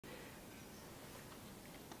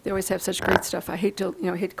They always have such great stuff. I hate to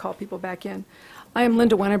call people back in. I am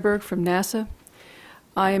Linda Wennerberg from NASA.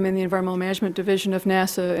 I am in the Environmental Management Division of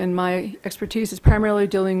NASA, and my expertise is primarily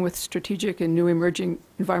dealing with strategic and new emerging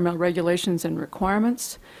environmental regulations and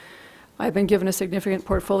requirements. I've been given a significant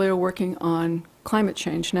portfolio working on climate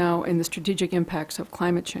change now and the strategic impacts of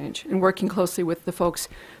climate change, and working closely with the folks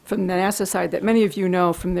from the NASA side that many of you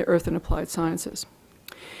know from the Earth and Applied Sciences.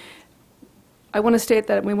 I want to state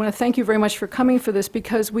that we want to thank you very much for coming for this,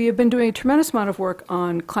 because we have been doing a tremendous amount of work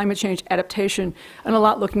on climate change adaptation and a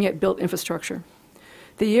lot looking at built infrastructure.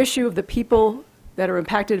 The issue of the people that are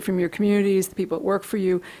impacted from your communities, the people that work for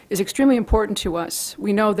you, is extremely important to us.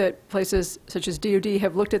 We know that places such as DoD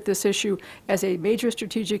have looked at this issue as a major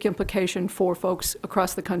strategic implication for folks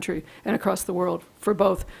across the country and across the world, for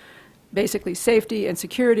both basically safety and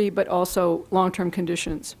security, but also long-term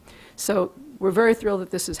conditions. So we're very thrilled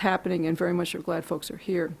that this is happening, and very much are glad folks are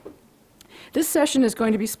here. This session is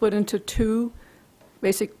going to be split into two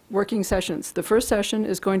basic working sessions. The first session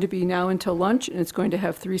is going to be now until lunch, and it's going to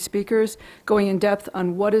have 3 speakers going in depth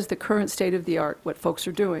on what is the current state of the art, what folks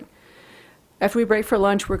are doing. After we break for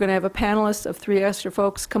lunch, we're going to have a panelist of 3 extra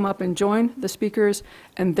folks come up and join the speakers,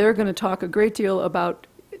 and they're going to talk a great deal about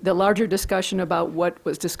the larger discussion about what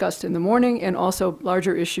was discussed in the morning, and also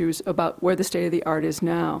larger issues about where the state of the art is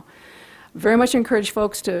now. Very much encourage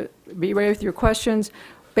folks to be ready with your questions.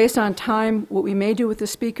 Based on time, what we may do with the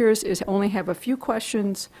speakers is only have a few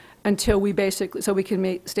questions until we so we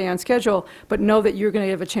can stay on schedule, but know that you're going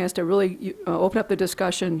to have a chance to really open up the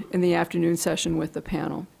discussion in the afternoon session with the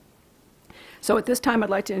panel. So at this time, I'd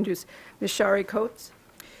like to introduce Ms. Shari Coates.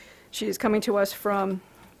 She is coming to us from,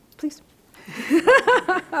 please.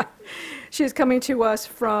 She is coming to us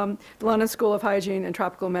from the London School of Hygiene and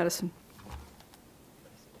Tropical Medicine.